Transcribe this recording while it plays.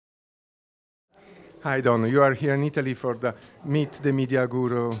Hi Don, you are here in Italy for the Meet the Media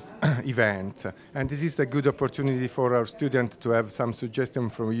Guru event. And this is a good opportunity for our students to have some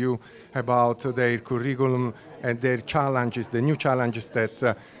suggestions from you about their curriculum and their challenges, the new challenges that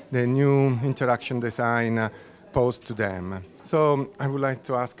the new interaction design pose to them. So I would like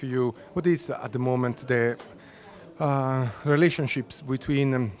to ask you, what is at the moment the relationships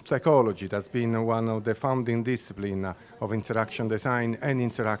between psychology, that's been one of the founding disciplines of interaction design, and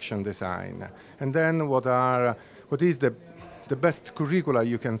interaction design. And then what is the best curricula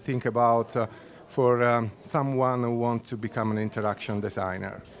you can think about for someone who wants to become an interaction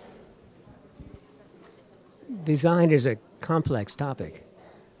designer? Design is a complex topic.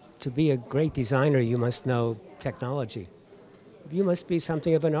 To be a great designer, you must know technology. You must be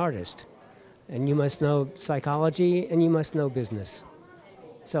something of an artist. And you must know psychology, and you must know business.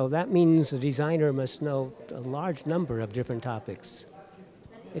 So that means a designer must know a large number of different topics.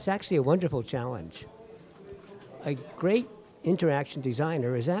 It's actually a wonderful challenge. A great interaction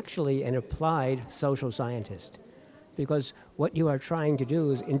designer is actually an applied social scientist, because what you are trying to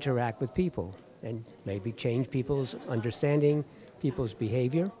do is interact with people and maybe change people's understanding, people's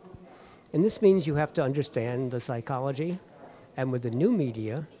behavior. And this means you have to understand the psychology. And with the new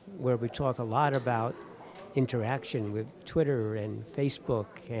media, where we talk a lot about interaction with Twitter and Facebook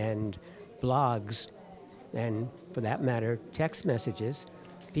and blogs, and for that matter, text messages,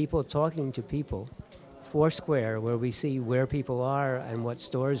 people talking to people, Foursquare, where we see where people are and what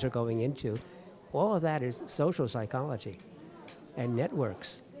stores are going into, all of that is social psychology and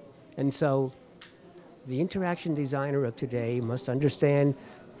networks. And so the interaction designer of today must understand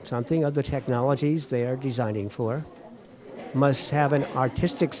something of the technologies they are designing for, must have an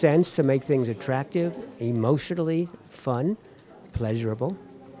artistic sense to make things attractive, emotionally fun, pleasurable,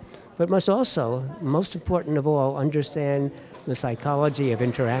 but must also, most important of all, understand the psychology of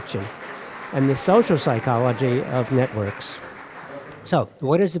interaction and the social psychology of networks. So,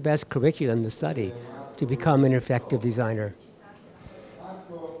 what is the best curriculum to study to become an effective designer?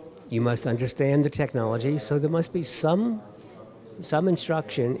 You must understand the technology, so there must be some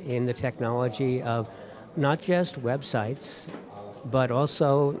instruction in the technology of not just websites, but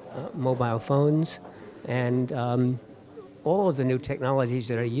also mobile phones and all of the new technologies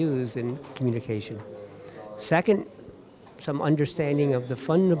that are used in communication. Second, some understanding of the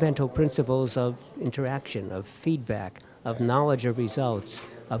fundamental principles of interaction, of feedback, of knowledge of results,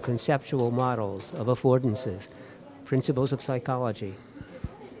 of conceptual models, of affordances, principles of psychology.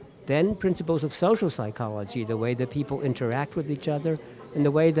 Then principles of social psychology, the way that people interact with each other, and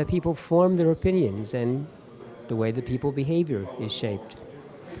the way that people form their opinions, and the way that people's behavior is shaped.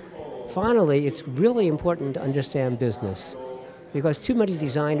 Finally, it's really important to understand business, because too many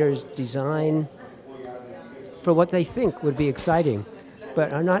designers design for what they think would be exciting,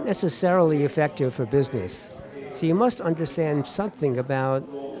 but are not necessarily effective for business. So you must understand something about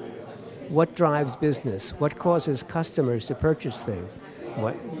what drives business, what causes customers to purchase things,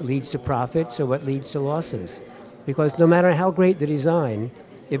 what leads to profits or what leads to losses. Because no matter how great the design,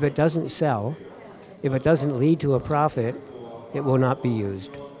 if it doesn't sell, if it doesn't lead to a profit, it will not be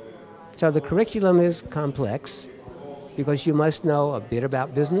used. So the curriculum is complex because you must know a bit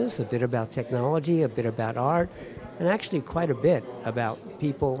about business, a bit about technology, a bit about art, and actually quite a bit about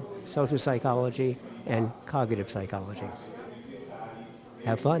people, social psychology, and cognitive psychology.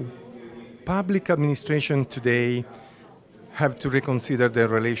 Have fun. Public administration today have to reconsider their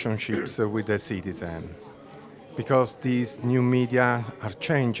relationships with the citizen, because these new media are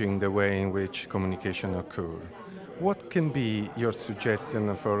changing the way in which communication occurs. What can be your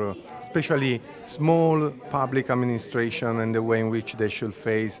suggestion for especially small public administration and the way in which they should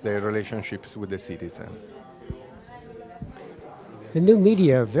face their relationships with the citizen? The new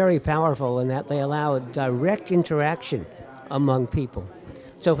media are very powerful in that they allow direct interaction among people.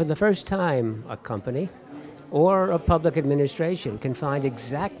 So for the first time, a company or a public administration can find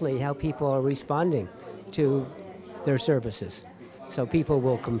exactly how people are responding to their services. So people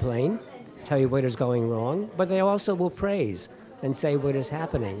will complain, tell you what is going wrong, but they also will praise and say what is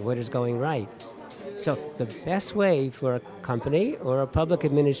happening, what is going right. So the best way for a company or a public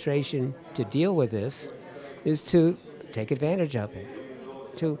administration to deal with this is to take advantage of it,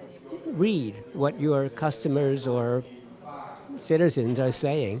 to read what your customers or citizens are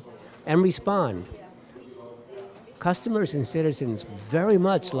saying and respond. Customers and citizens very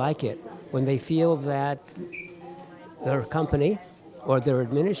much like it when they feel that their company or their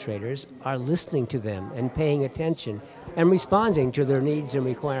administrators are listening to them and paying attention and responding to their needs and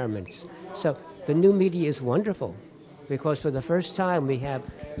requirements. So the new media is wonderful because for the first time we have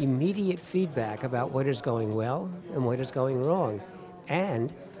immediate feedback about what is going well and what is going wrong.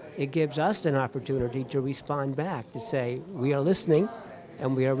 And it gives us an opportunity to respond back, to say, we are listening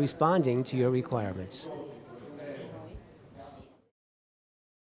and we are responding to your requirements.